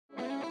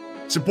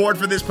Support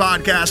for this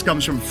podcast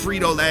comes from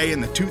Frito-Lay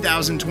and the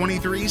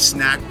 2023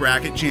 Snack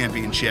Bracket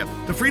Championship.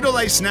 The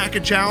Frito-Lay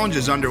Snack-It Challenge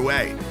is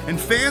underway, and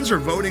fans are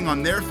voting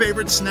on their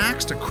favorite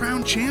snacks to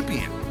crown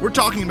champion. We're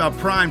talking about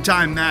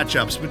prime-time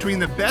matchups between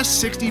the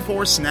best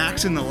 64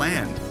 snacks in the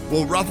land.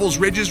 Will Ruffles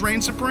Ridges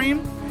reign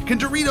supreme? Can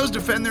Doritos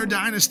defend their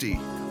dynasty?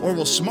 Or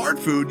will Smart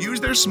Food use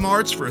their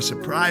smarts for a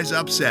surprise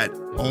upset?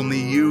 Only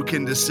you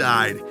can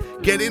decide.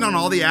 Get in on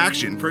all the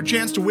action for a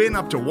chance to win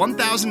up to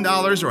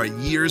 $1,000 or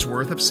a year's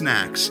worth of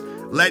snacks.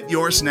 Let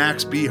your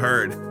snacks be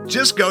heard.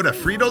 Just go to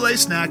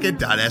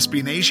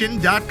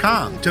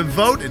fritolaysnacket.sbnation.com to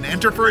vote and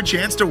enter for a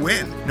chance to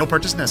win. No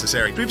purchase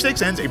necessary.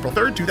 Sweepstakes ends April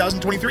 3rd,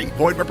 2023.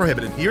 Void where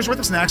prohibited. Year's worth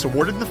of snacks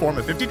awarded in the form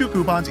of 52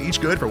 coupons, each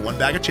good for one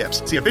bag of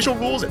chips. See official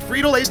rules at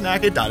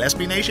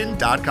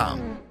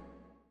fritolaysnacket.sbnation.com.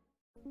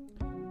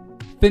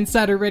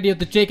 PHINSIDER Radio,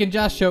 the Jake and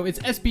Josh Show, is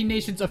SB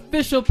Nation's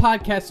official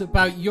podcast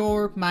about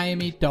your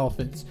Miami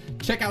Dolphins.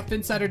 Check out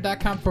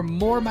PHINSIDER.com for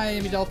more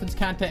Miami Dolphins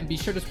content and be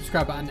sure to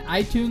subscribe on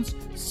iTunes,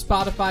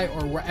 Spotify,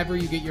 or wherever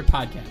you get your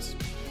podcasts.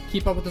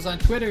 Keep up with us on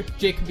Twitter.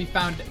 Jake can be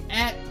found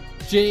at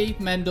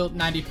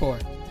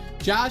JMendel94.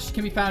 Josh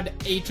can be found at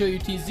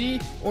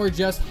HOUTZ or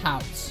just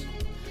House.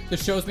 The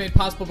show is made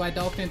possible by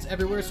Dolphins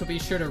everywhere, so be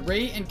sure to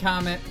rate and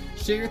comment,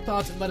 share your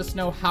thoughts, and let us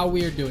know how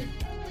we are doing.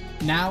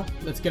 Now,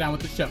 let's get on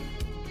with the show.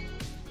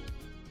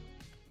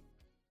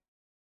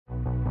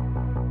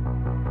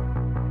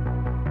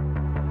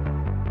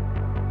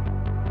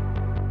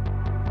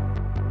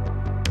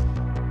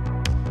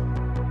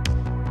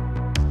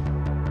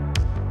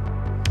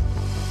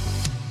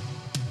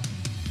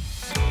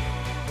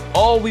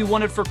 All we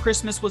wanted for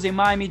Christmas was a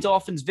Miami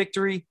Dolphins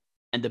victory,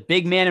 and the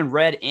big man in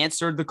red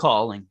answered the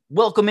calling.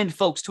 Welcome in,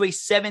 folks, to a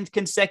 7th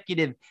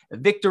consecutive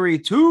Victory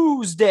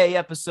Tuesday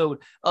episode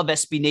of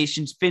SB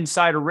Nation's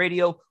PHINSIDER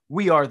Radio.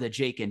 We are the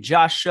Jake and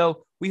Josh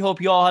Show. We hope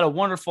you all had a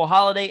wonderful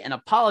holiday and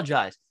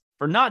apologize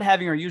for not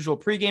having our usual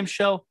pregame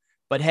show.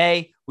 But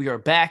hey, we are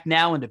back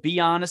now, and to be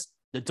honest,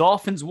 the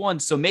Dolphins won.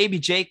 So maybe,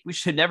 Jake, we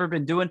should never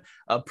been doing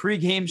a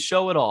pregame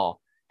show at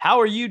all. How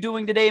are you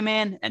doing today,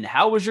 man? And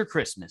how was your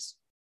Christmas?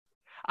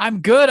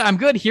 I'm good.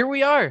 Here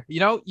we are. You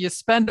know, you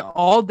spend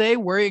all day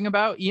worrying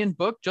about Ian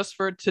Book just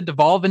for it to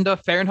devolve into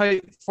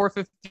Fahrenheit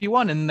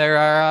 451, and there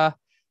are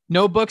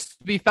no books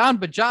to be found.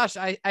 But Josh,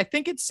 I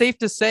think it's safe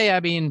to say,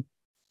 I mean,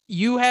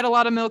 you had a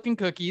lot of milk and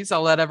cookies.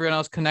 I'll let everyone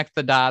else connect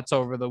the dots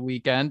over the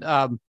weekend.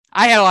 I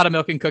had a lot of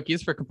milk and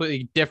cookies for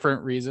completely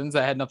different reasons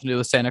that had nothing to do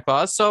with Santa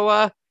Claus.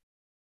 So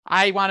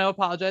I want to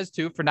apologize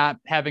too for not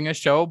having a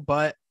show,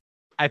 but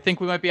I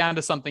think we might be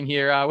onto something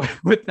here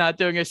with not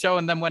doing a show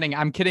and them winning.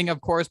 I'm kidding,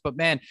 of course, but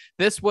man,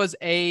 this was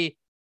a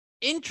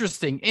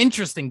interesting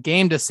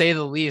game to say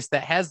the least,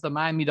 that has the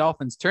Miami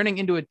Dolphins turning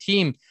into a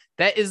team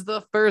that is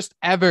the first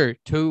ever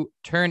to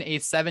turn a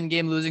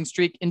 7-game losing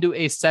streak into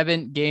a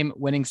 7-game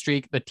winning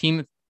streak. The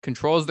team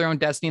controls their own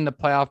destiny in the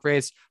playoff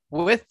race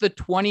with the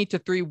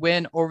 20-3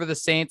 win over the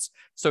Saints.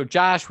 So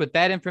Josh, with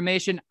that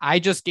information I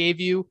just gave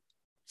you,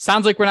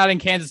 sounds like we're not in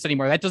Kansas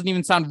anymore. That doesn't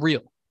even sound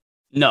real.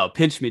 No,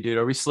 pinch me, dude.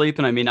 Are we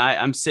sleeping? I mean,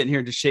 I'm sitting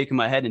here just shaking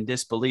my head in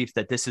disbelief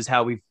that this is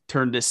how we've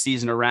turned this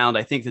season around.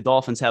 I think the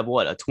Dolphins have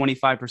a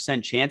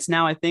 25% chance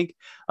now. I think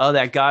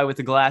that guy with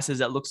the glasses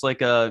that looks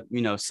like a,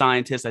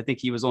 scientist. I think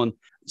he was on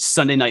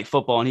Sunday Night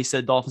Football and he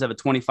said Dolphins have a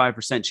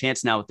 25%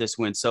 chance now with this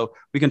win. So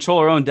we control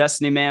our own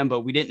destiny, man, but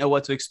we didn't know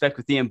what to expect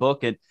with Ian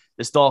Book, and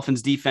this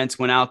Dolphins defense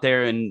went out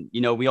there and,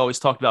 we always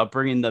talked about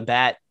bringing the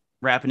bat,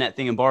 wrapping that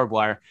thing in barbed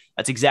wire.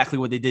 That's exactly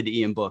what they did to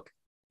Ian Book.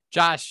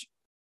 Josh,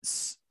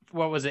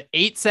 what was it?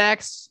 8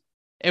 sacks.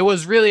 It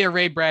was really a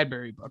Ray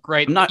Bradbury book,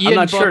 right? I'm not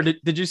sure.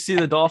 Did you see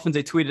the Dolphins?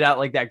 They tweeted out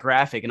like that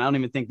graphic, and I don't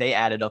even think they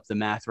added up the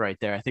math right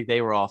there. I think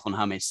they were off on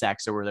how many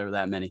sacks there were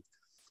that many.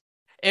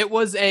 It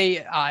was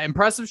a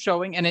impressive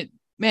showing, and it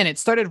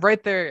started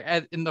right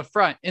there in the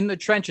front, in the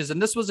trenches.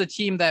 And this was a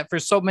team that for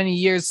so many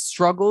years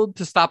struggled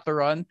to stop the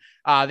run.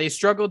 They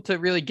struggled to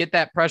really get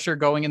that pressure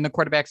going in the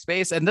quarterback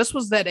space. And this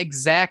was that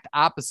exact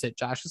opposite,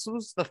 Josh. This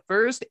was the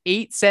first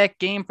 8-sack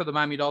game for the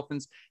Miami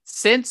Dolphins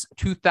since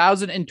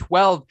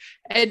 2012.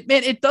 And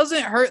man, it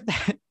doesn't hurt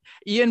that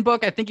Ian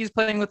Book, I think he's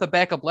playing with a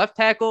backup left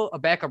tackle, a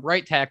backup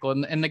right tackle,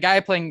 and the guy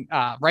playing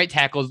right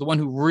tackle is the one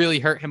who really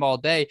hurt him all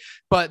day.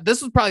 But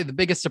this was probably the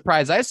biggest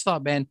surprise I saw,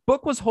 man.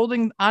 Book was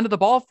holding onto the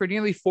ball for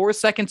nearly 4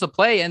 seconds of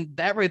play, and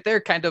that right there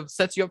kind of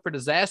sets you up for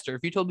disaster. If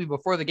you told me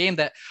before the game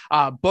that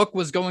Book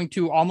was going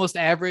to almost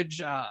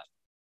average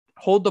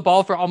hold the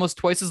ball for almost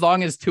twice as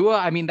long as Tua,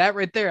 I mean, that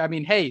right there, I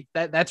mean, hey,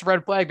 that's a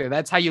red flag there.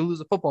 That's how you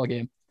lose a football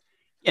game.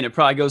 And it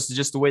probably goes to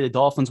just the way the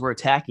Dolphins were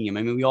attacking him.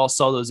 I mean, we all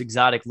saw those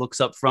exotic looks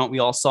up front. We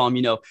all saw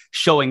him,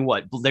 showing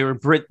what they were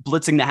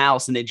blitzing the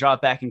house and they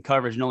drop back in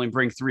coverage and only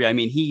bring 3. I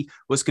mean, he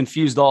was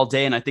confused all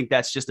day. And I think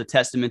that's just a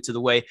testament to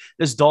the way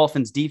this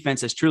Dolphins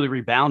defense has truly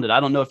rebounded. I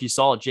don't know if you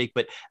saw it, Jake,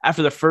 but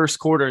after the first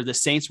quarter, the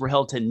Saints were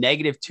held to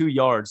 -2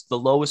 yards, the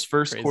lowest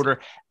first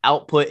quarter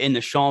output in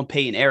the Sean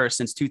Payton era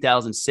since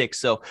 2006.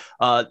 So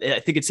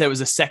I think it said it was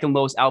the second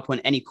lowest output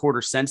in any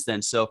quarter since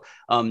then. So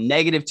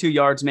 -2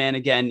 yards, man.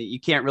 Again, you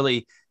can't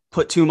really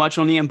put too much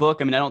on Ian Book.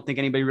 I mean, I don't think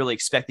anybody really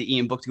expected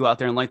Ian Book to go out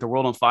there and light the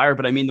world on fire,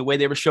 but I mean, the way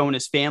they were showing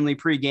his family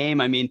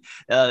pregame, I mean,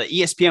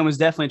 ESPN was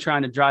definitely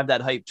trying to drive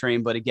that hype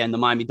train. But again, the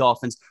Miami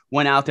Dolphins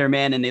went out there,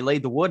 man, and they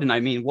laid the wood. And I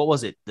mean, what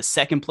was it? The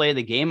second play of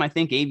the game, I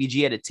think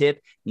AVG had a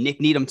tip.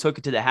 Nick Needham took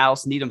it to the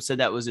house. Needham said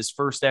that was his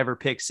first ever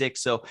pick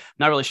six. So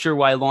not really sure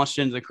why he launched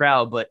into the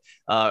crowd, but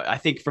I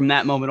think from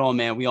that moment on,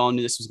 man, we all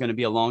knew this was going to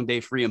be a long day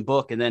for Ian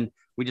Book. And then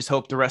we just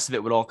hoped the rest of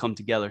it would all come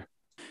together.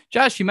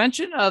 Josh, you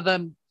mentioned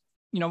them,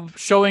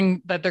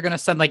 showing that they're going to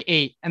send like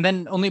 8 and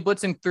then only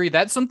blitzing 3.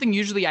 That's something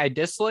usually I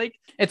dislike.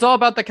 It's all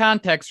about the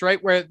context,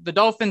 right? Where the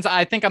Dolphins,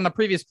 I think on the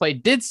previous play,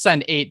 did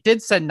send 8,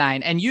 did send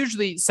 9, and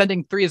usually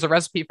sending 3 is a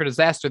recipe for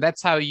disaster.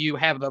 That's how you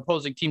have the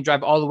opposing team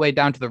drive all the way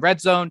down to the red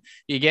zone.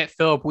 You get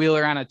Phillip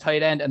Wheeler on a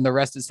tight end, and the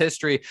rest is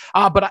history.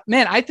 But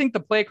man, I think the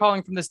play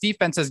calling from this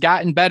defense has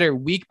gotten better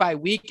week by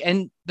week,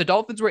 and the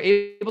Dolphins were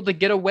able to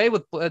get away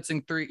with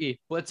blitzing 3,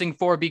 blitzing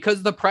 4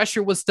 because the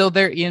pressure was still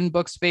there in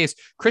Book's face.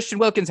 Christian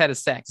Wilkins had a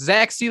sack,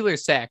 Zach Sealer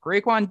sack,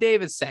 Raekwon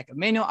Davis sack,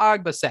 Emmanuel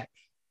Ogbah sack.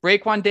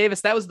 Raekwon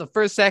Davis, that was the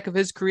first sack of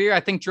his career. I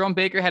think Jerome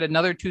Baker had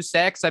another 2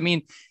 sacks. I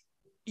mean,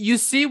 you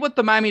see what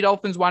the Miami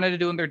Dolphins wanted to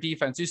do in their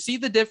defense. You see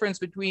the difference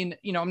between,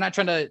 I'm not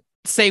trying to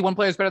say one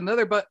player is better than the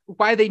other, but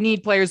why they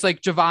need players like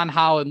Javon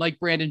Holland, like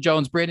Brandon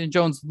Jones. Brandon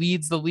Jones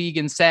leads the league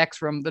in sacks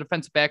from the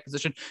defensive back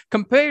position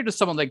compared to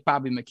someone like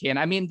Bobby McCann.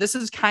 I mean, this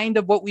is kind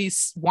of what we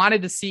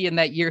wanted to see in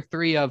that year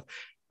 3 of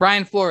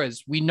Brian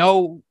Flores. We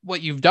know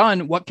what you've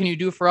done. What can you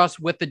do for us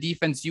with the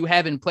defense you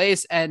have in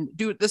place? And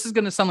dude, this is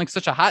going to sound like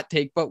such a hot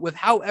take, but with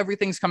how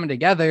everything's coming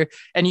together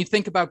and you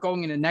think about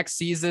going into next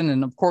season,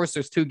 and of course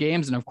there's 2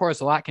 games and of course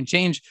a lot can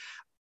change.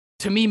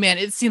 To me, man,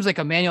 it seems like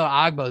Emmanuel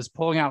Ogbah is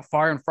pulling out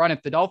far in front.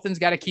 If the Dolphins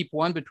got to keep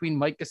one between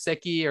Mike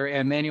Gesicki or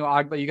Emmanuel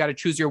Ogbah, you got to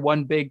choose your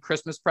one big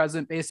Christmas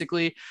present,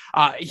 basically.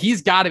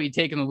 He's got to be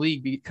taking the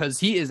league because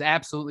he is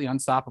absolutely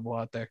unstoppable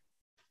out there.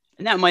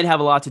 And that might have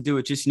a lot to do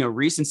with just,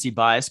 recency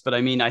bias. But I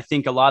mean, I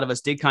think a lot of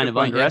us did kind of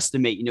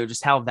underestimate,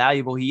 just how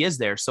valuable he is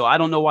there. So I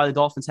don't know why the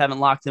Dolphins haven't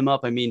locked him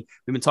up. I mean,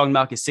 we've been talking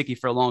about Gesicki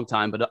for a long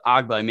time, but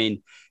Ogbah, I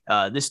mean,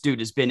 this dude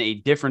has been a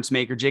difference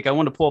maker. Jake, I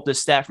want to pull up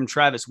this stat from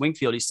Travis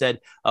Wingfield. He said,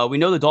 we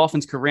know the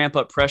Dolphins could ramp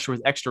up pressure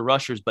with extra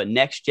rushers, but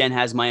Next Gen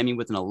has Miami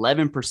with an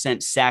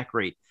 11% sack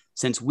rate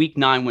since week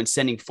 9 when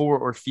sending 4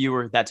 or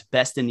fewer. That's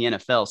best in the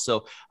NFL.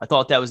 So I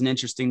thought that was an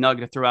interesting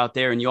nugget to throw out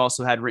there. And you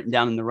also had written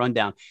down in the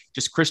rundown,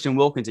 just Christian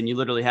Wilkins, and you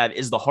literally have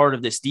is the heart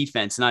of this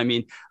defense. And I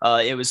mean,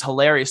 it was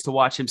hilarious to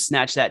watch him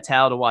snatch that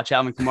towel, to watch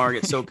Alvin Kamara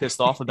get so pissed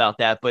off about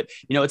that. But,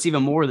 it's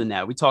even more than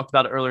that. We talked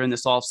about it earlier in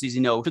this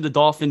offseason, for the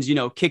Dolphins,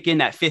 kick in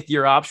that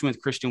 5th-year option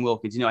with Christian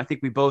Wilkins. I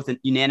think we both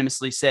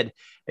unanimously said,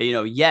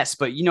 yes,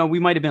 but, we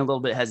might have been a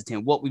little bit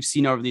hesitant. What we've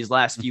seen over these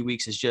last few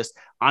weeks is just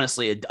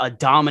honestly a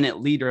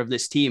dominant leader of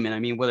this team. And I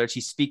mean, whether it's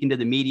he's speaking to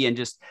the media and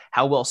just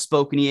how well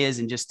spoken he is,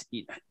 and just,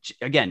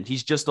 again,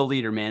 he's just a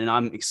leader, man. And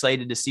I'm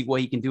excited to see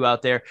what he can do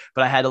out there.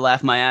 But I had to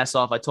laugh my ass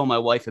off. I told my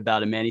wife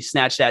about him, man. He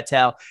snatched that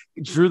towel,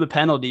 drew the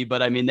penalty,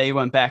 but I mean, they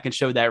went back and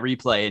showed that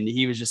replay, and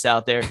he was just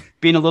out there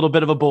being a little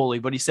bit of a bully.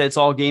 But he said it's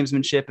all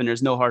gamesmanship and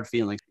there's no hard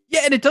feelings.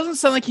 Yeah, and it doesn't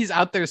sound like he's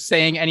out there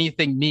saying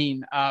anything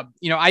mean.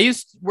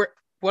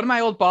 One of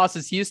my old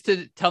bosses, he used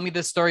to tell me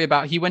this story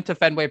about he went to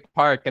Fenway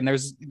Park, and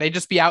they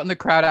just be out in the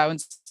crowd out in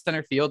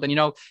center field. And,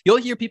 you'll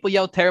hear people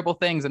yell terrible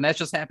things, and that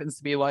just happens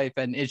to be life.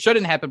 And it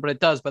shouldn't happen, but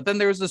it does. But then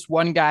there was this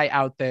one guy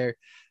out there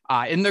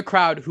in the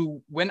crowd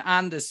who went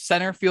on the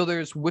center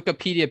fielder's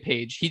Wikipedia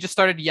page. He just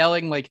started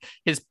yelling like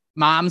his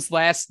mom's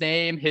last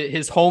name,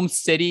 his home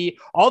city,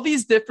 all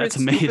these different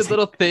stupid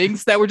little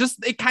things that were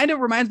just, it kind of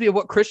reminds me of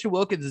what Christian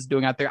Wilkins is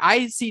doing out there.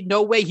 I see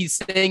no way he's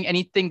saying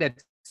anything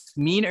that's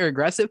mean or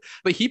aggressive,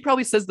 but he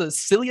probably says the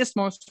silliest,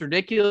 most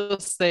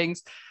ridiculous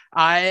things.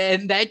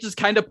 And that just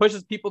kind of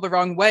pushes people the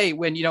wrong way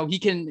when, he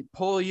can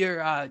pull your,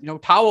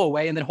 towel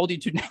away and then hold you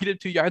to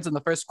 -2 yards in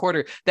the first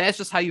quarter. That's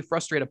just how you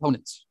frustrate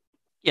opponents.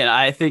 Yeah,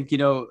 I think,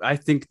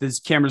 this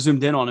camera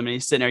zoomed in on him and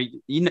he's sitting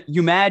there,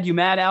 you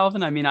mad,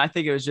 Alvin? I mean, I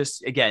think it was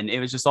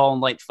just all in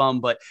light fun.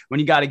 But when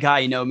you got a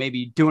guy,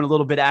 maybe doing a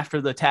little bit after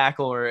the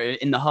tackle or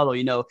in the huddle,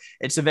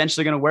 it's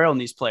eventually going to wear on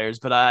these players.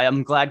 But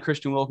I'm glad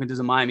Christian Wilkins is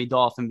a Miami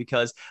Dolphin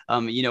because,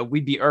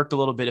 we'd be irked a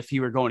little bit if he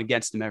were going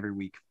against him every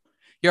week.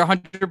 You're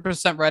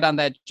 100% right on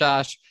that,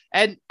 Josh.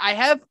 And I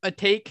have a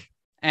take,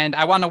 and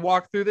I want to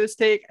walk through this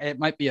take. It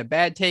might be a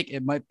bad take.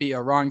 It might be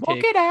a wrong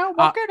take.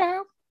 Walk it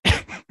out.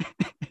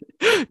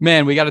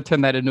 Man, we got to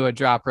turn that into a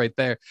drop right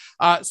there.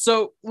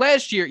 So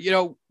last year,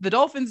 the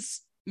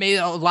Dolphins made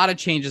a lot of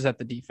changes at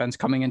the defense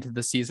coming into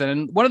the season.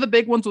 And one of the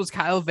big ones was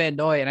Kyle Van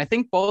Noy. And I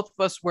think both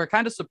of us were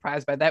kind of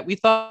surprised by that. We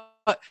thought,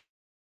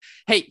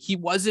 hey, he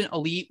wasn't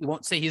elite. We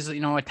won't say he's,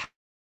 a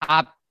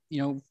top,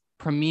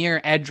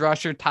 premier edge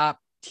rusher, top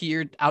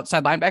tiered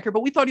outside linebacker,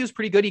 but we thought he was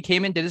pretty good. He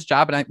came in, did his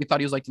job, and we thought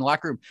he was liked in the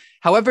locker room.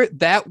 However,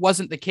 that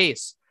wasn't the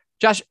case.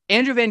 Josh,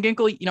 Andrew Van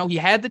Ginkel, he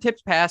had the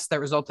tips pass that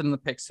resulted in the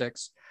pick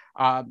 6.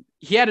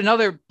 He had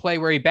another play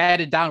where he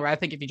batted down, where I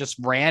think if he just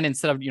ran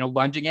instead of,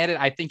 lunging at it,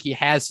 I think he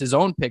has his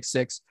own pick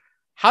 6.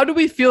 How do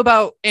we feel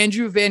about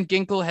Andrew Van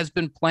Ginkel has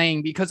been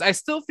playing? Because I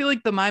still feel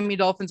like the Miami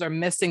Dolphins are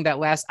missing that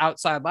last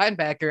outside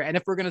linebacker. And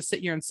if we're going to sit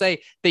here and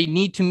say they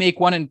need to make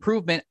one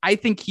improvement, I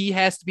think he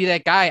has to be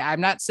that guy. I'm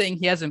not saying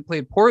he hasn't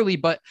played poorly,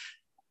 but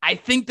I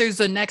think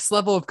there's a next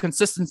level of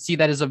consistency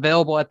that is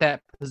available at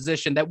that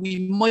position that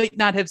we might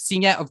not have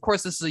seen yet. Of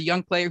course, this is a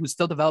young player who's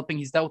still developing.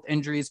 He's dealt with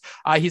injuries.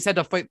 He's had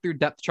to fight through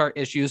depth chart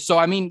issues. So,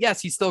 I mean,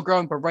 yes, he's still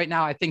growing, but right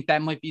now I think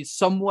that might be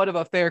somewhat of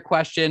a fair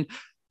question.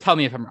 Tell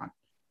me if I'm wrong.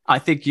 I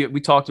think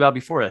we talked about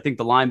before. I think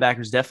the linebacker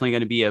is definitely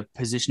going to be a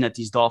position that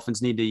these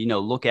Dolphins need to,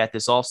 look at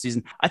this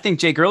offseason. I think,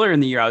 Jake, earlier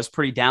in the year, I was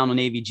pretty down on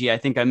AVG. I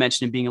think I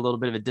mentioned him being a little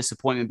bit of a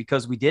disappointment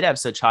because we did have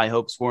such high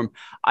hopes for him.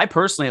 I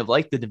personally have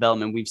liked the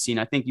development we've seen.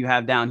 I think you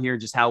have down here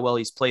just how well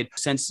he's played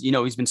since,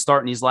 he's been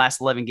starting these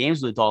last 11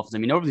 games with the Dolphins. I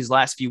mean, over these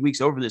last few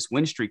weeks, over this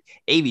win streak,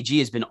 AVG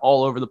has been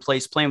all over the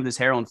place playing with his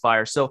hair on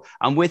fire. So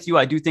I'm with you.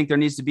 I do think there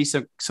needs to be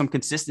some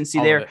consistency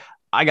there.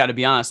 I got to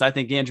be honest. I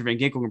think Andrew Van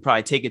Ginkel can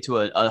probably take it to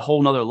a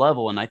whole nother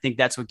level. And I think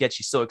that's what gets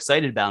you so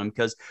excited about him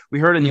because we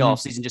heard in the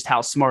offseason just how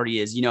smart he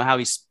is, how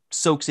he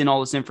soaks in all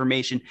this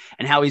information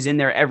and how he's in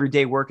there every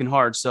day working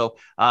hard. So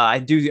I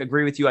do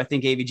agree with you. I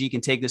think AVG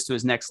can take this to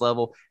his next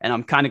level. And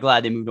I'm kind of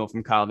glad they moved on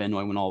from Kyle Van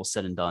Noy when all was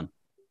said and done.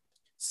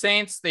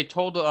 Saints, they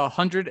totaled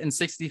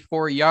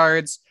 164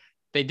 yards.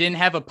 They didn't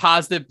have a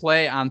positive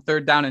play on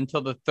third down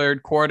until the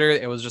third quarter.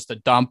 It was just a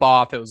dump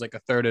off. It was like a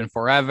third and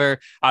forever.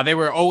 They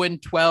were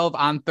 0-12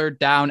 on third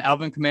down.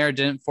 Alvin Kamara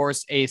didn't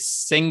force a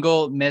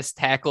single missed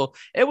tackle.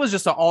 It was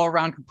just an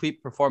all-around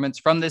complete performance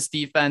from this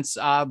defense.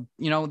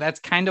 That's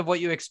kind of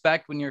what you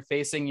expect when you're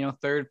facing,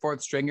 third,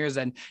 fourth stringers.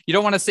 And you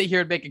don't want to sit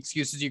here and make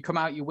excuses. You come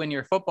out, you win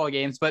your football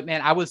games. But,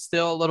 man, I was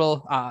still a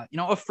little,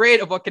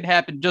 afraid of what could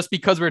happen just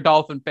because we're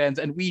Dolphin fans.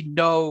 And we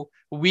know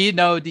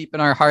deep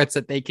in our hearts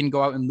that they can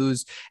go out and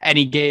lose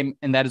any game,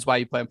 and that is why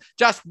you play them.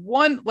 Josh,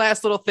 one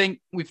last little thing.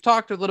 We've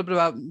talked a little bit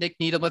about Nick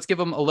Needham. Let's give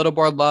him a little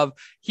more love.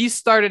 He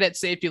started at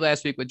safety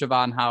last week with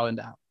Javon Holland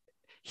out.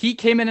 He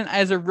came in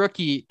as a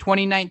rookie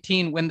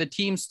 2019 when the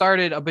team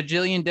started a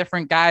bajillion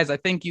different guys. I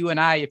think you and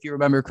I, if you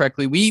remember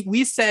correctly,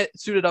 we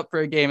suited up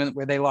for a game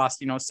where they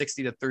lost,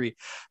 60-3.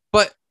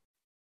 But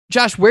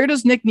Josh, where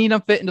does Nick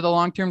Needham fit into the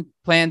long-term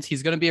plans?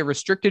 He's going to be a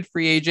restricted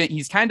free agent.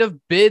 He's kind of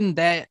been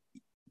that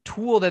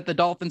tool that the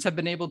Dolphins have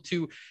been able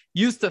to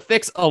use to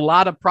fix a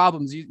lot of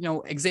problems.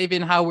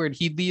 Xavier Howard,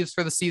 he leaves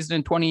for the season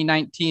in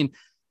 2019.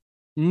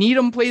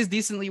 Needham plays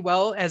decently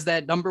well as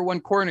that number one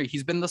corner.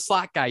 He's been the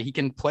slot guy. He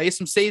can play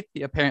some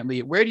safety,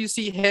 apparently. Where do you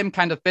see him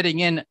kind of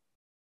fitting in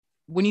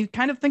when you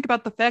kind of think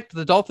about the fact that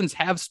the Dolphins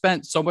have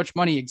spent so much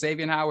money?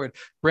 Xavier Howard,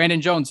 Brandon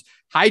Jones,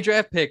 high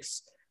draft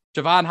picks,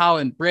 Javon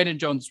Holland, Brandon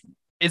Jones.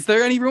 Is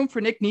there any room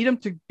for Nick Needham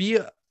to be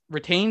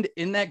retained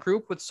in that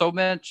group with so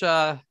much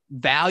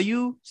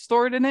value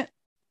stored in it?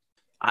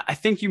 I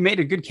think you made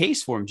a good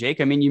case for him, Jake.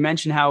 I mean, you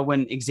mentioned how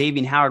when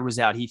Xavier Howard was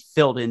out, he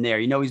filled in there.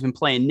 He's been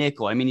playing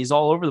nickel. I mean, he's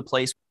all over the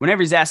place.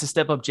 Whenever he's asked to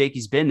step up, Jake,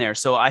 he's been there.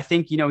 So I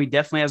think, he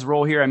definitely has a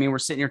role here. I mean, we're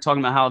sitting here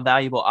talking about how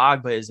valuable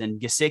Agba is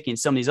and Gesicki and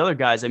some of these other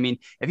guys. I mean,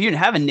 if you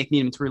didn't have a Nick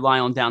Needham to rely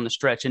on down the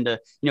stretch and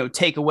to,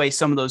 take away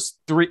some of those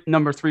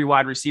number three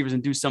wide receivers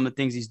and do some of the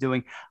things he's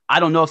doing, I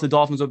don't know if the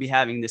Dolphins will be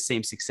having the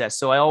same success.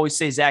 So I always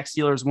say Zach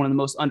Steeler is one of the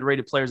most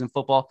underrated players in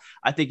football.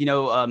 I think,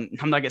 I'm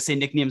not going to say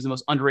Nick Needham is the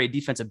most underrated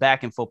defensive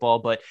back in football,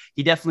 but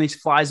he definitely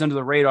flies under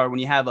the radar when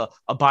you have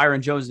a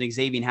Byron Jones and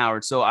Xavier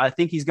Howard. So I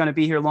think he's going to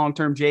be here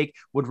long-term, Jake.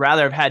 Would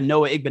rather have had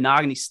Noah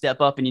Igbenogany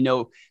step up and,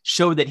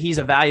 show that he's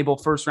a valuable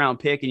first-round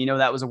pick and,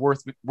 that was a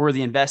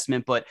worthy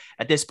investment. But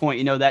at this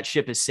point, that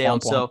ship has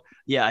sailed. So,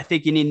 yeah, I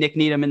think you need Nick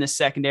Needham in the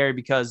secondary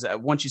because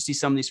once you see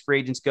some of these free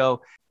agents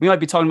go, we might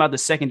be talking about the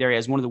secondary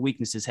as one of the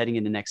weaknesses heading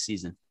into next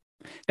season.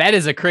 That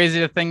is a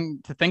crazy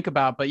thing to think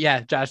about. But yeah,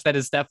 Josh, that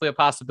is definitely a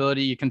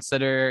possibility. You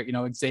consider,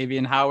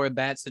 Xavier Howard,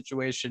 that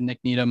situation, Nick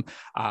Needham,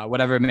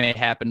 whatever may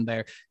happen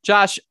there.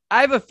 Josh,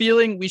 I have a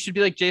feeling we should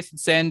be like Jason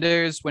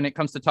Sanders when it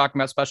comes to talking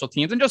about special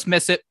teams and just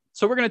miss it.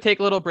 So we're going to take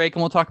a little break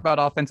and we'll talk about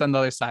offense on the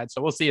other side. So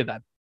we'll see you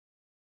then.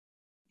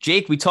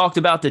 Jake, we talked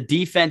about the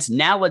defense.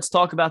 Now let's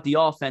talk about the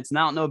offense. And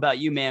I don't know about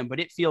you, man, but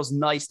it feels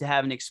nice to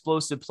have an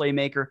explosive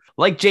playmaker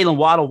like Jalen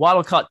Waddle.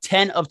 Waddle caught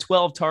 10 of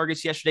 12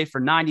 targets yesterday for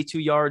 92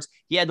 yards.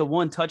 He had the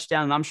one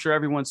touchdown, and I'm sure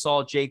everyone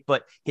saw it, Jake,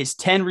 but his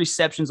 10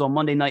 receptions on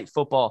Monday Night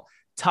Football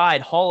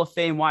tied Hall of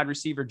Fame wide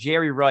receiver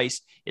Jerry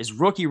Rice, his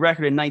rookie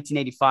record in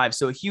 1985.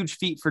 So a huge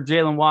feat for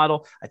Jalen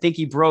Waddle. I think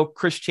he broke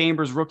Chris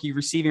Chambers' rookie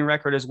receiving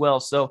record as well.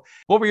 So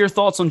what were your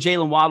thoughts on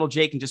Jalen Waddle,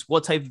 Jake, and just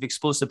what type of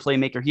explosive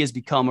playmaker he has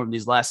become over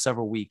these last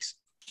several weeks?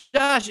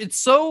 Josh, it's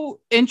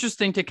so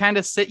interesting to kind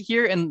of sit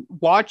here and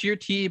watch your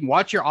team,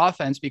 watch your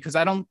offense, because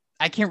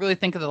I can't really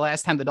think of the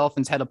last time the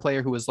Dolphins had a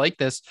player who was like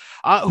this,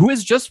 who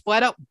is just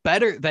flat out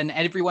better than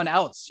everyone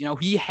else.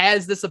 He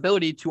has this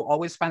ability to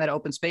always find that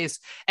open space.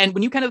 And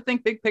when you kind of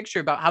think big picture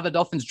about how the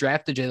Dolphins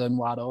drafted Jalen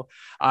Waddle,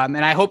 and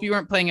I hope you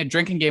weren't playing a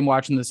drinking game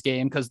watching this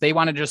game because they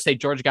want to just say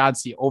George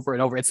Godsey over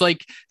and over. It's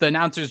like the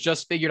announcers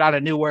just figured out a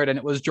new word and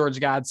it was George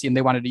Godsey and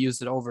they wanted to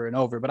use it over and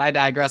over. But I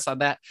digress on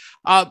that.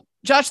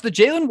 Josh, the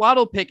Jalen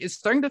Waddle pick is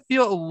starting to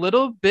feel a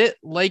little bit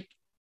like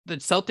the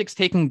Celtics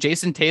taking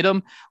Jason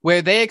Tatum,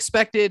 where they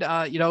expected,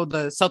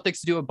 the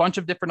Celtics to do a bunch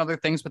of different other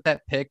things with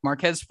that pick.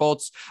 Marquez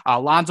Fultz,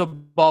 Lonzo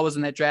Ball was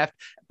in that draft.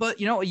 But,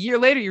 a year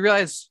later, you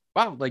realize,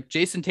 wow, like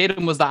Jason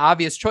Tatum was the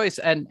obvious choice.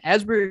 And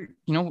as we're,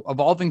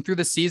 evolving through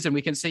the season,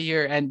 we can sit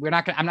here and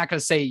I'm not going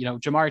to say,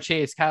 Jamar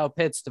Chase, Kyle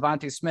Pitts,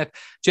 Devontae Smith,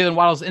 Jalen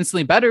Waddle's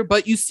instantly better,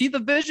 but you see the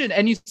vision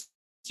and you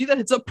see that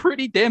it's a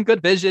pretty damn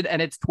good vision,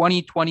 and it's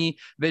 2020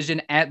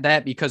 vision at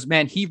that, because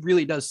man, he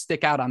really does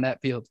stick out on that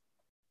field.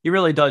 He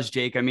really does,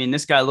 Jake. I mean,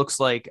 this guy looks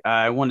like,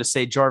 I wanted to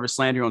say Jarvis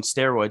Landry on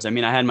steroids. I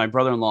mean, I had my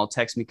brother-in-law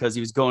text me because he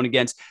was going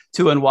against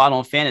Tua and Waddle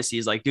in fantasy.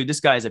 He's like, dude, this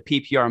guy is a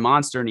PPR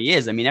monster, and he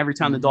is. I mean, every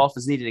time the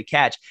Dolphins needed a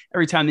catch,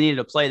 every time they needed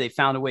a play, they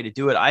found a way to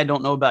do it. I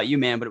don't know about you,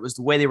 man, but it was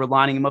the way they were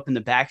lining him up in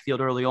the backfield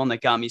early on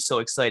that got me so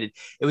excited.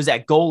 It was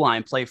that goal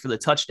line play for the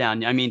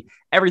touchdown. I mean,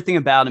 everything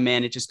about him,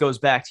 man, it just goes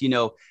back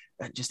to,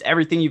 just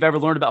everything you've ever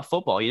learned about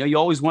football. You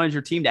always wanted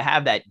your team to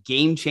have that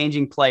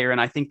game-changing player, and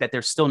I think that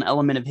there's still an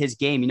element of his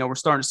game. We're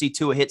starting to see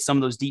Tua hit some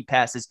of those deep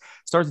passes,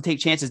 start to take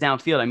chances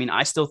downfield. I mean,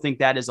 I still think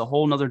that is a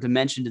whole nother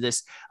dimension to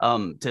this,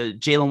 to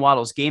Jalen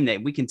Waddle's game,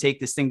 that we can take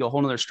this thing to a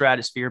whole nother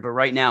stratosphere. But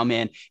right now,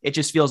 man, it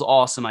just feels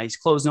awesome. He's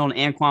closing on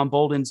Anquan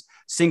Bolden's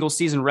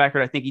single-season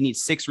record. I think he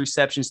needs 6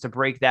 receptions to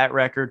break that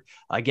record.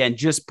 Again,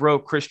 just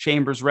broke Chris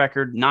Chambers'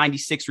 record,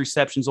 96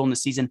 receptions on the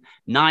season,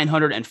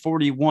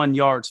 941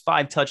 yards,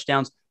 5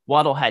 touchdowns.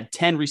 Waddle had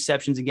 10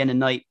 receptions again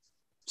tonight.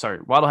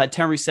 Waddle had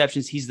 10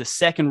 receptions. He's the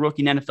second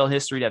rookie in NFL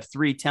history to have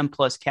 3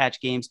 10-plus catch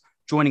games,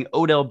 joining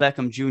Odell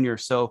Beckham Jr.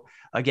 So,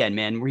 again,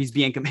 man, where he's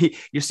being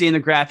 – you're seeing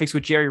the graphics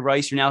with Jerry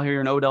Rice. You're now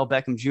hearing Odell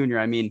Beckham Jr.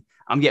 I mean,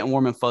 I'm getting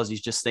warm and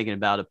fuzzies just thinking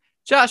about it.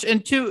 Josh,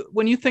 and two,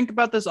 when you think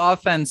about this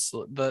offense,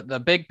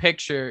 the big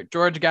picture,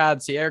 George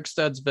Godsey, Eric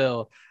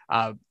Studsville,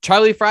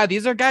 Charlie Fry,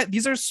 these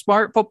are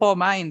smart football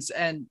minds,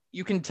 and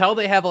you can tell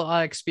they have a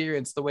lot of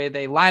experience, the way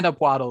they line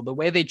up Waddle, the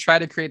way they try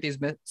to create these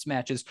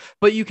mismatches,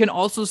 but you can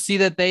also see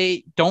that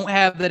they don't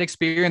have that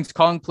experience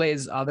calling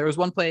plays. There was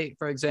one play,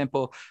 for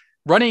example,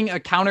 running a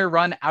counter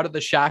run out of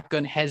the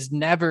shotgun has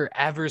never,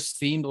 ever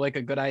seemed like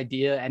a good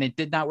idea, and it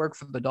did not work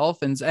for the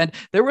Dolphins. And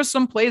there were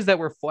some plays that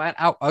were flat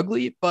out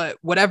ugly, but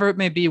whatever it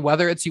may be,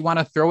 whether it's you want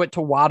to throw it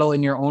to Waddle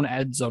in your own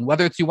end zone,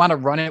 whether it's you want to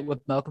run it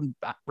with Malcolm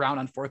Brown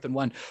on 4th and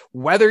 1,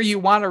 whether you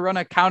want to run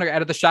a counter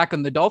out of the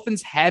shotgun, the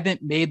Dolphins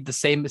haven't made the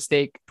same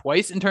mistake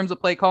twice in terms of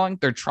play calling.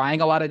 They're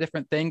trying a lot of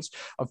different things.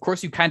 Of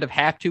course, you kind of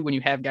have to when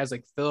you have guys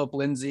like Phillip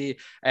Lindsay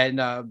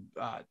and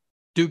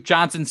Duke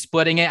Johnson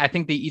splitting it. I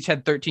think they each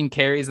had 13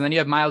 carries, and then you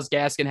have Myles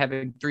Gaskin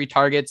having 3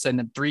 targets and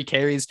then 3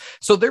 carries.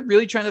 So they're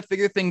really trying to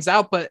figure things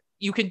out, but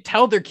you can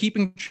tell they're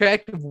keeping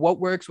track of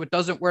what works, what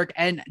doesn't work.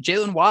 And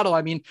Jalen Waddle,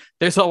 I mean,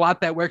 there's a lot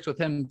that works with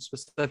him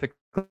specifically.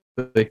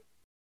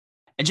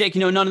 And Jake,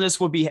 none of this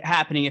would be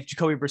happening if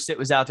Jacoby Brissett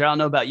was out there. I don't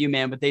know about you,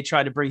 man, but they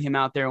tried to bring him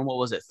out there, and what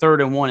was it,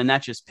 3rd and 1, and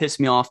that just pissed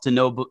me off to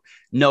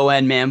no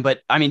end, man. But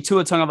I mean,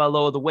 Tua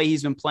Tagovailoa, the way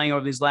he's been playing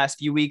over these last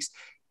few weeks,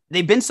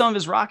 they've been some of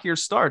his rockier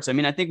starts. I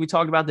mean, I think we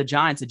talked about the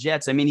Giants, the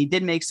Jets. I mean, he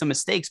did make some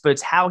mistakes, but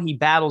it's how he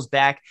battles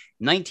back.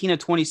 19 of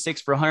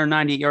 26 for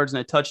 198 yards and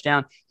a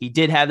touchdown. He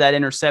did have that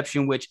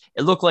interception, which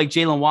it looked like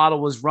Jalen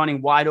Waddle was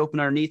running wide open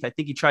underneath. I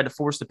think he tried to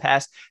force the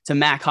pass to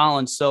Mac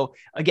Hollins. So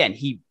again,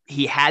 he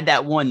had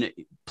that one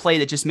play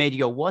that just made you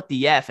go, what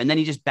the F? And then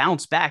he just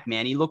bounced back,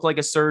 man. He looked like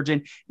a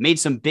surgeon, made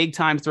some big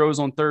time throws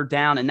on 3rd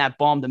down, and that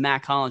bomb to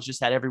Mac Hollins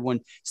just had everyone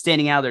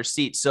standing out of their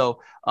seats.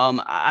 So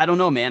I don't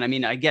know, man. I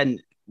mean, again,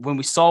 when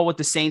we saw what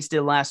the Saints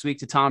did last week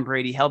to Tom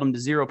Brady, held him to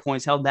 0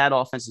 points, held that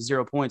offense to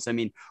 0 points. I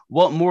mean,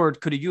 what more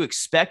could you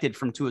expected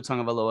from Tua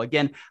Tagovailoa?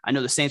 Again, I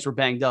know the Saints were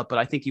banged up, but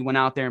I think he went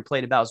out there and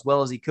played about as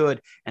well as he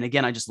could. And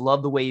again, I just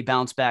love the way he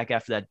bounced back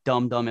after that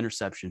dumb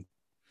interception.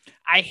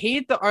 I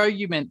hate the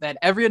argument that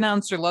every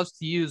announcer loves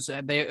to use.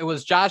 It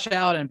was Josh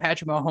Allen and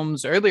Patrick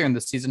Mahomes earlier in the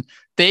season.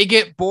 They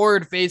get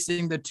bored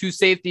facing the 2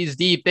 safeties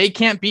deep. They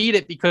can't beat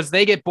it because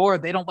they get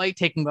bored. They don't like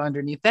taking the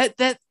underneath.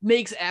 That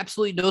makes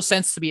absolutely no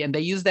sense to me. And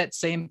they use that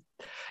same,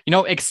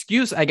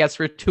 excuse, I guess,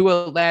 for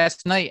Tua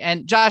last night.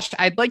 And Josh,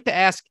 I'd like to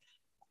ask,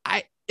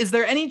 is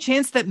there any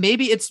chance that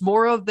maybe it's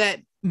more of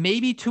that?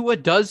 Maybe Tua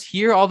does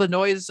hear all the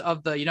noise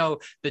of the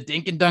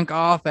dink and dunk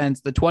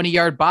offense, the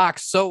 20-yard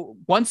box. So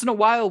once in a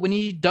while, when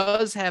he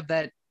does have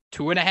that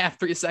 2.5,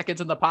 3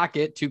 seconds in the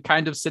pocket to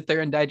kind of sit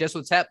there and digest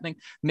what's happening,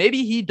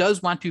 maybe he does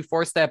want to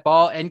force that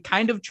ball and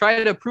kind of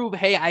try to prove,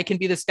 hey, I can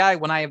be this guy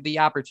when I have the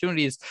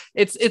opportunities.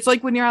 It's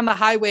like when you're on the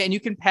highway and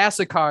you can pass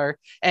a car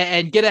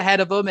and get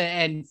ahead of them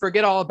and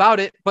forget all about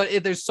it. But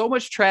if there's so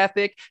much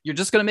traffic, you're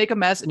just going to make a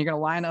mess and you're going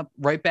to line up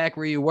right back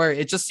where you were.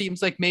 It just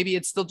seems like maybe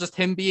it's still just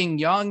him being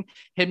young,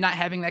 him not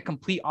having that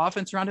complete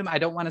offense around him. I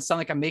don't want to sound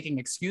like I'm making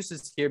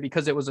excuses here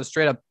because it was a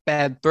straight up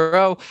bad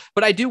throw,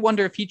 but I do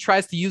wonder if he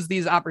tries to use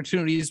these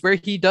opportunities where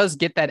he does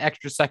get that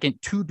extra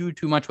second to do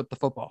too much with the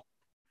football.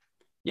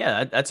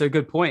 Yeah, that's a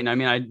good point. And I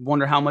mean, I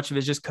wonder how much of it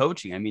is just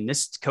coaching. I mean,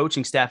 this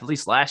coaching staff, at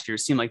least last year,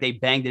 seemed like they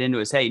banged it into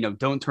his head,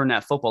 don't turn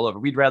that football over.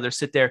 We'd rather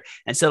sit there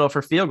and settle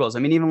for field goals. I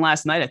mean, even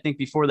last night, I think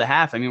before the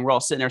half, I mean, we're all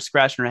sitting there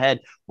scratching our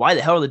head. Why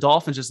the hell are the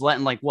Dolphins just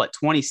letting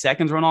 20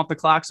 seconds run off the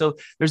clock? So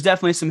there's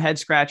definitely some head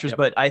scratchers. Yep.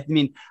 But I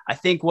mean, I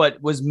think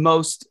what was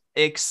most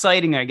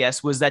exciting, I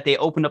guess, was that they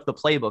opened up the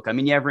playbook. I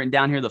mean, you have written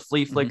down here the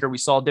flea flicker. We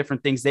saw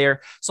different things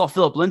there. Saw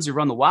Philip Lindsay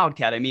run the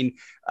Wildcat. I mean,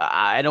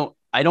 I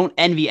don't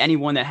envy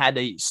anyone that had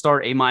to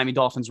start a Miami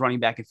Dolphins running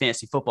back in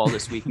fantasy football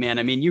this week, man.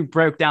 I mean, you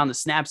broke down the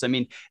snaps. I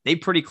mean, they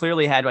pretty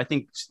clearly had, I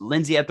think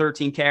Lindsay had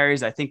 13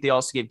 carries. I think they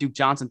also gave Duke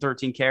Johnson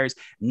 13 carries.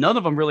 None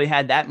of them really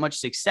had that much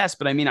success,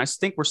 but I mean, I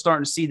think we're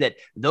starting to see that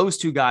those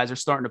two guys are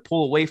starting to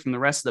pull away from the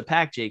rest of the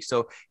pack, Jake.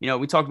 So,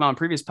 we talked about in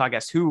previous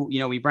podcasts who,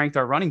 we ranked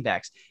our running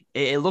backs.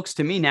 It looks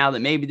to me now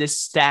that maybe this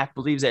staff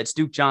believes that it's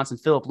Duke Johnson,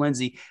 Philip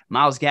Lindsay,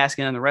 Myles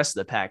Gaskin, and the rest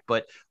of the pack.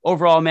 But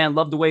overall, man,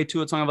 love the way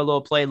Tua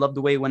Tagovailoa played. Love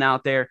the way he went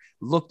out there,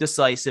 looked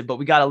decisive. But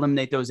we got to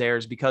eliminate those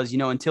errors because,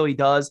 until he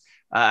does,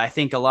 I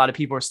think a lot of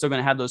people are still going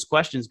to have those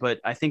questions.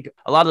 But I think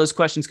a lot of those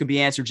questions could be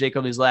answered, Jake,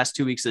 over these last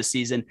 2 weeks of the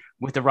season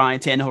with the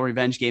Ryan Tannehill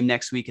revenge game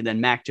next week and then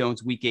Mac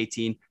Jones week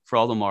 18 for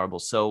all the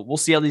marbles. So we'll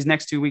see how these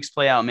next 2 weeks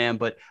play out, man.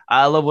 But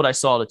I love what I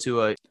saw to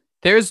Tua.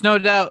 There's no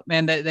doubt,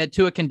 man, that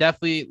Tua can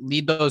definitely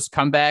lead those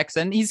comebacks.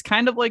 And he's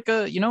kind of like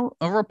a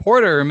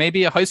reporter or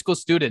maybe a high school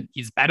student.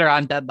 He's better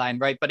on deadline,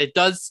 right? But it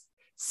does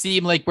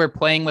seem like we're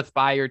playing with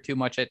fire too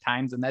much at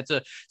times. And that's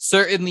a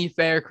certainly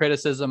fair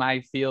criticism,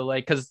 I feel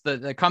like, because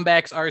the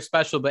comebacks are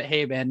special. But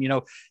hey, man,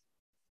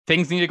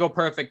 things need to go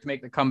perfect to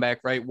make the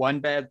comeback, right? One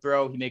bad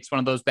throw, he makes one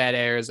of those bad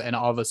errors, and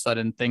all of a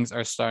sudden things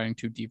are starting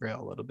to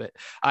derail a little bit.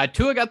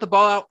 Tua got the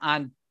ball out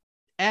on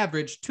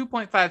average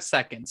 2.5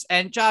 seconds.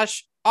 And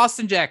Josh,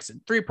 Austin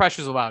Jackson, 3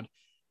 pressures allowed.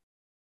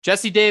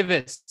 Jesse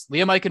Davis,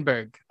 Liam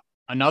Eichenberg,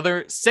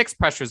 another 6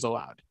 pressures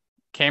allowed.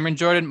 Cameron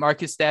Jordan,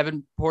 Marcus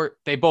Davenport,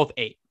 they both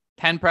 8.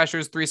 10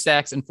 pressures, 3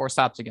 sacks, and 4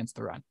 stops against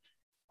the run.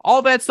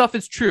 All that stuff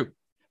is true.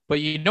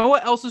 But you know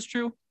what else is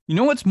true? You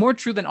know what's more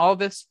true than all of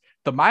this?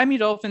 The Miami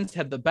Dolphins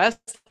had the best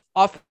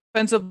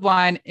offensive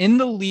line in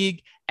the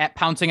league at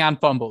pouncing on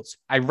fumbles.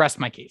 I rest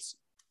my case.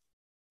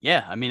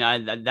 Yeah, I mean,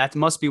 that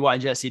must be why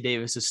Jesse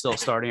Davis is still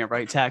starting at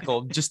right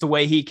tackle. Just the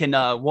way he can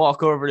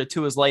walk over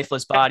to his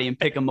lifeless body and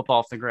pick him up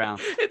off the ground.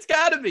 It's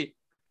got to be.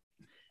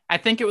 I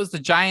think it was the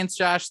Giants,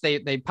 Josh.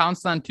 They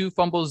pounced on 2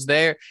 fumbles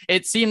there.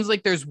 It seems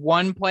like there's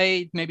one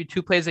play, maybe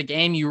 2 plays a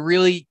game. You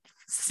really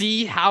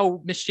see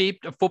how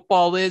misshaped a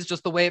football is,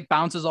 just the way it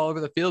bounces all over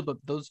the field. But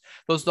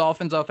those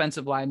Dolphins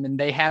offensive linemen,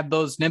 they have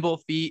those nimble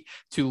feet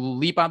to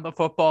leap on the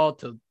football,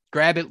 to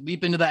grab it,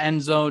 leap into the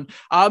end zone.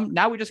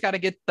 Now we just got to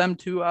get them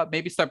to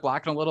maybe start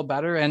blocking a little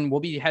better, and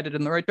we'll be headed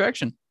in the right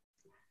direction.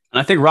 And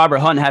I think Robert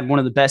Hunt had one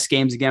of the best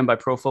games again by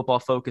Pro Football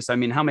Focus. I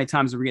mean, how many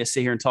times are we going to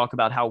sit here and talk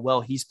about how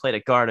well he's played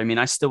at guard? I mean,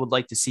 I still would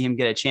like to see him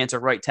get a chance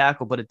at right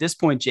tackle. But at this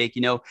point, Jake,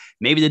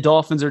 maybe the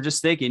Dolphins are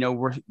just thinking,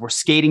 we're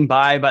skating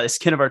by the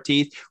skin of our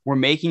teeth. We're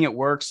making it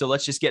work. So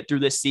let's just get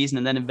through this season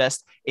and then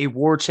invest a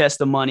war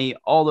chest of money,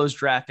 all those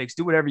draft picks,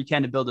 do whatever you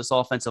can to build this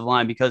offensive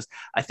line. Because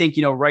I think,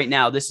 right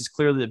now, this is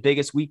clearly the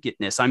biggest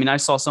weakness. I mean, I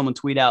saw someone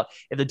tweet out,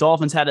 if the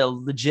Dolphins had a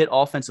legit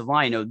offensive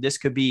line, this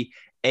could be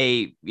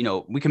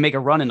we can make a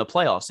run in the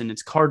playoffs, and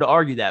it's hard to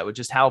argue that with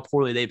just how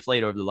poorly they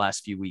played over the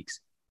last few weeks.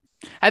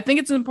 I think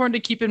it's important to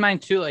keep in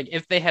mind too, like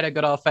if they had a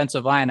good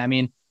offensive line, I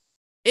mean,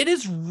 it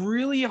is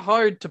really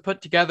hard to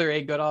put together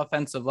a good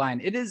offensive line.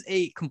 It is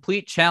a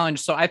complete challenge.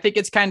 So I think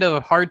it's kind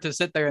of hard to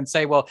sit there and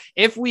say, well,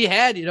 if we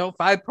had,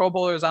 5 Pro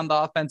Bowlers on the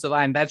offensive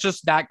line, that's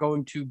just not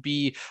going to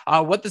be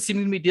what the team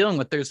is going to be dealing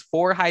with. There's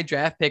 4 high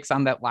draft picks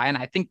on that line.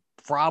 I think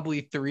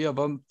probably 4 of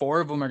them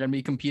are going to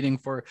be competing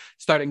for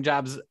starting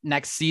jobs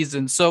next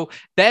season. So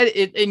that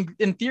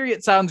in theory,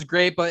 it sounds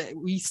great, but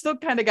we still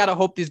kind of got to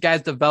hope these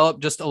guys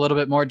develop just a little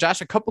bit more.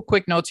 Josh, a couple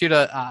quick notes here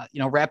to,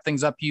 wrap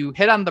things up. You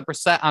hit on the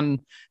percent on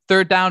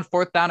 3rd down,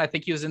 4th down. I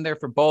think he was in there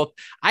for both.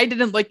 I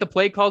didn't like the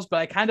play calls, but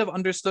I kind of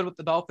understood what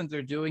the Dolphins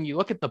are doing. You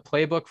look at the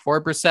playbook,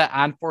 4%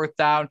 on 4th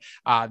down.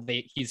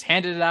 He's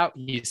handed it out.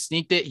 He's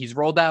sneaked it. He's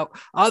rolled out.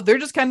 They're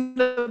just kind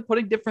of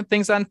putting different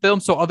things on film.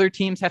 So other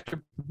teams have to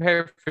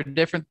prepare for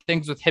different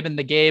things with him in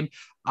the game.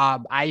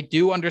 I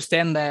do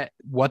understand that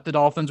what the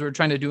Dolphins were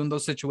trying to do in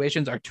those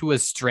situations are to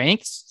his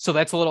strengths. So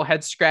that's a little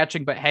head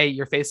scratching, but hey,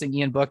 you're facing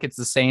Ian Book. It's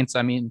the Saints.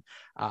 I mean,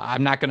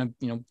 I'm not going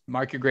to,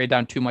 mark your grade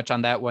down too much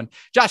on that one.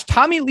 Josh,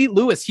 Tommy Lee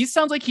Lewis, he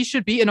sounds like he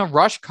should be in a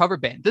rush cover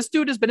band. This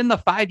dude has been in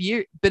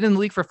the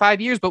league for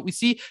 5 years, but we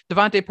see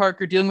Devontae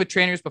Parker dealing with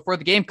trainers before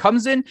the game,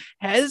 comes in,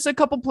 has a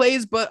couple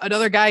plays, but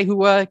another guy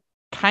who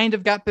kind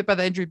of got bit by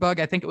the injury bug.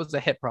 I think it was a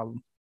hip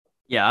problem.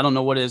 Yeah, I don't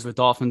know what it is with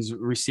Dolphins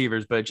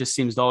receivers, but it just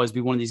seems to always be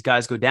one of these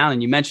guys go down.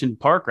 And you mentioned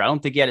Parker. I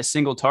don't think he had a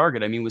single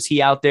target. I mean, was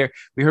he out there?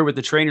 We heard with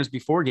the trainers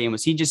before game.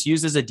 Was he just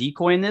used as a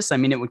decoy in this? I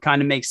mean, it would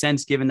kind of make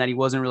sense given that he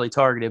wasn't really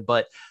targeted,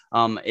 but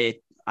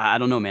I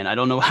don't know, man. I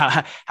don't know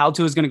how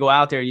Tua is going to go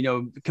out there,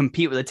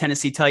 compete with the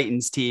Tennessee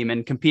Titans team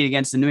and compete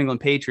against the New England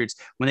Patriots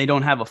when they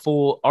don't have a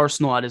full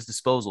arsenal at his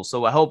disposal.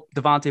 So I hope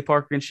Devontae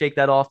Parker can shake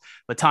that off.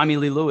 But Tommy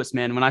Lee Lewis,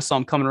 man, when I saw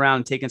him coming around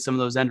and taking some of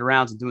those end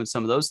arounds and doing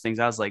some of those things,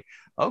 I was like,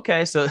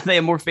 okay, so they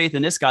have more faith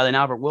in this guy than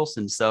Albert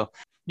Wilson. So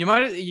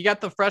you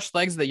got the fresh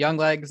legs, the young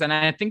legs. And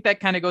I think that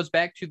kind of goes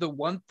back to the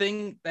one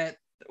thing that,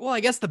 well, I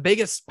guess the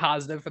biggest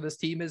positive for this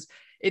team is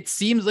it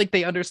seems like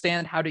they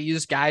understand how to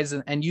use guys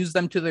and use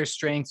them to their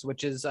strengths,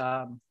 which is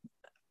a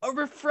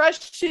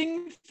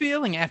refreshing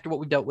feeling after what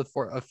we dealt with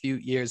for a few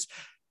years.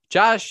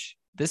 Josh,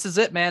 this is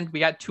it, man. We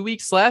got 2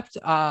 weeks left.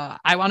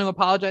 I want to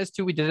apologize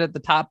too. We did it at the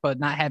top, but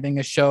not having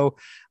a show.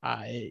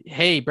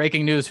 Hey,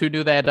 breaking news. Who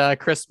knew that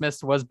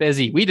Christmas was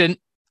busy? We didn't.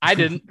 I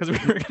didn't, because we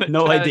were going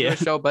to do a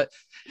show, but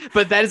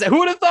that is, who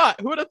would have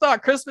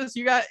thought Christmas,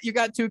 you got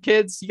 2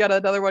 kids, you got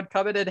another one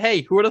coming in.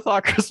 Hey, who would have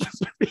thought Christmas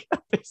would be a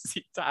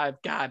busy time?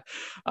 God.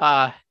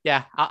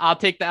 Yeah, I'll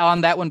take that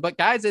on that one. But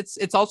guys,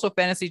 it's also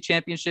fantasy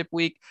championship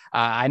week.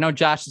 I know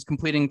Josh is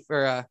competing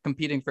for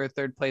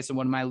 3rd place in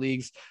one of my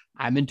leagues.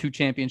 I'm in 2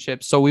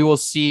 championships, so we will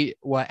see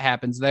what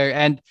happens there.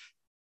 And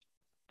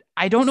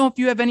I don't know if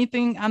you have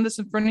anything on this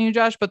in front of you,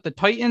 Josh, but the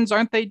Titans,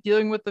 aren't they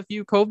dealing with a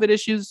few COVID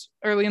issues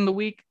early in the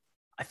week?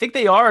 I think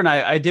they are. And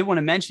I did want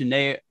to mention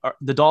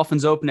the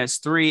Dolphins open as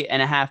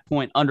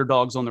 3.5-point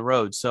underdogs on the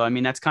road. So, I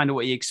mean, that's kind of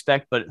what you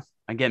expect. But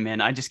again,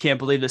 man, I just can't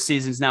believe the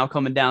season's now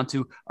coming down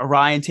to a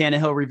Ryan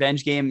Tannehill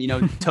revenge game,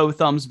 toe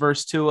thumbs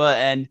versus Tua,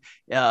 and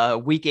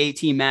week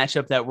 18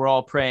 matchup that we're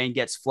all praying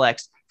gets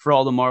flexed for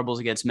all the marbles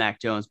against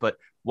Mac Jones. But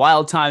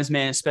wild times,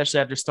 man,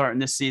 especially after starting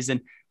this season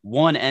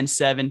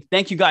 1-7.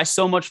 Thank you guys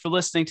so much for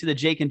listening to the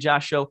Jake and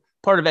Josh Show,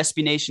 part of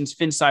SB Nation's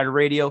PHINSIDER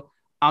Radio.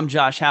 I'm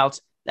Josh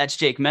Houtz. That's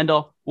Jake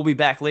Mendel. We'll be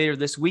back later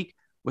this week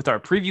with our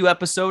preview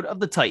episode of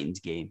the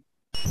Titans game.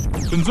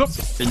 Fins up.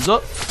 Fins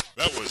up.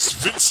 That was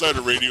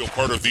PHINSIDER Radio,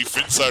 part of the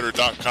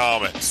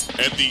PHINSIDER.com and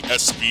the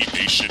SB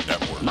Nation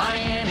Network.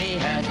 Miami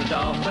has the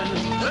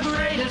Dolphins, the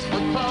greatest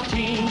football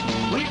team.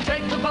 We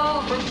take the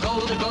ball from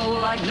goal to goal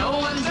like no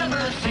one's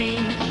ever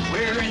seen.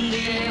 We're in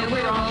the air,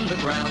 we're on the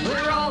ground,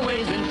 we're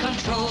always in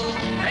control.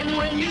 And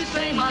when you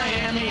say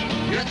Miami,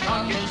 you're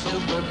talking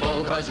Super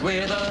Bowl, 'cause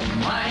we're the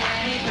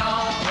Miami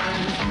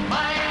Dolphins.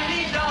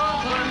 Miami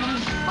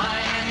Dolphins,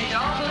 Miami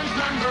Dolphins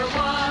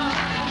 #1.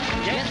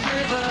 Yes,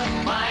 we're the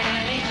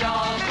Miami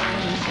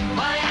Dolphins.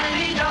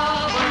 Miami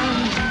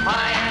Dolphins,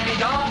 Miami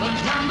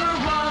Dolphins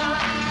 #1.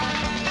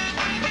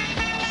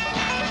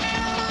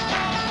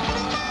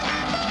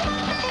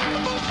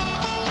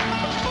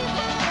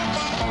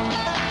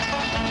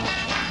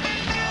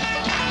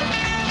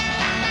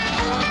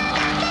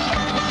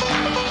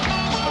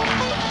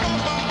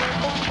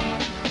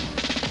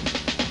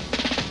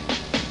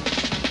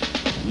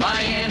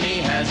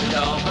 Miami has the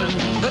Dolphins,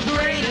 the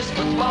greatest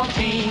football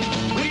team.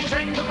 We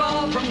take the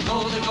ball from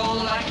goal to goal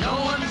like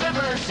no one's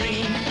ever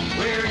seen.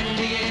 We're in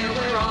the air,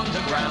 we're on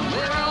the ground,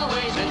 we're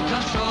always in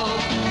control.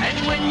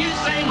 And when you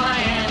say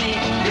Miami,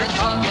 you're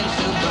talking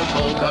Super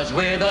Bowl, 'cause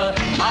we're the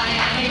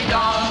Miami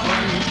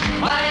Dolphins.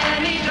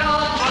 Miami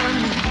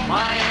Dolphins,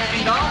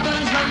 Miami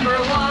Dolphins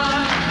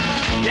 #1.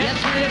 Yes,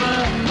 we're the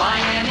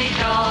Miami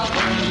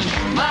Dolphins.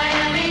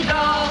 Miami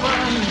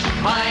Dolphins,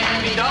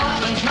 Miami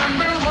Dolphins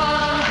 #1.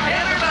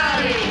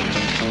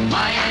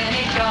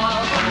 Miami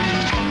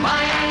Dolphins,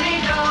 Miami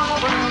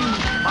Dolphins,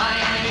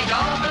 Miami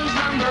Dolphins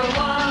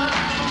 #1.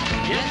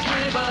 Yes,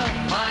 we're the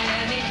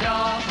Miami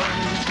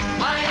Dolphins,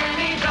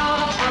 Miami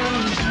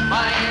Dolphins,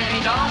 Miami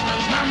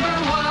Dolphins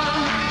 #1.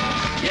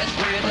 Yes,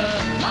 we're the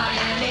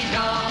Miami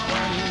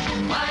Dolphins,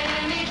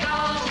 Miami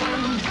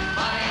Dolphins,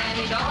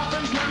 Miami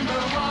Dolphins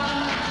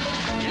 #1.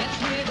 Yes,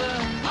 we're the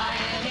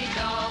Miami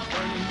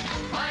Dolphins,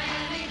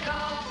 Miami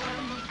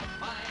Dolphins,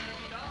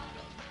 Miami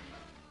Dolphins.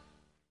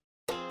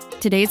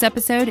 Today's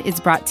episode is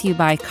brought to you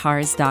by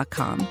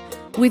Cars.com.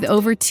 With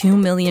over 2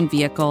 million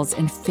vehicles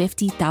and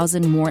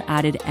 50,000 more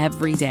added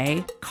every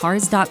day,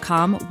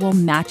 Cars.com will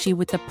match you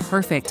with the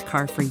perfect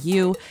car for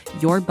you,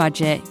 your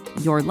budget,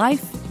 your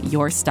life,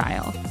 your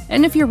style.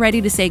 And if you're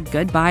ready to say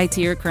goodbye to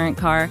your current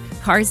car,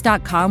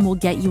 Cars.com will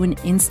get you an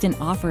instant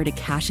offer to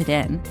cash it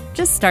in.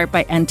 Just start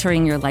by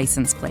entering your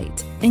license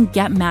plate and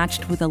get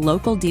matched with a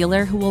local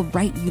dealer who will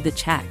write you the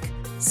check.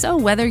 So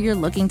whether you're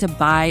looking to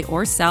buy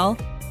or sell,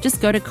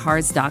 just go to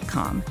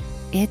Cars.com.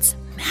 It's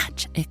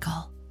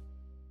magical.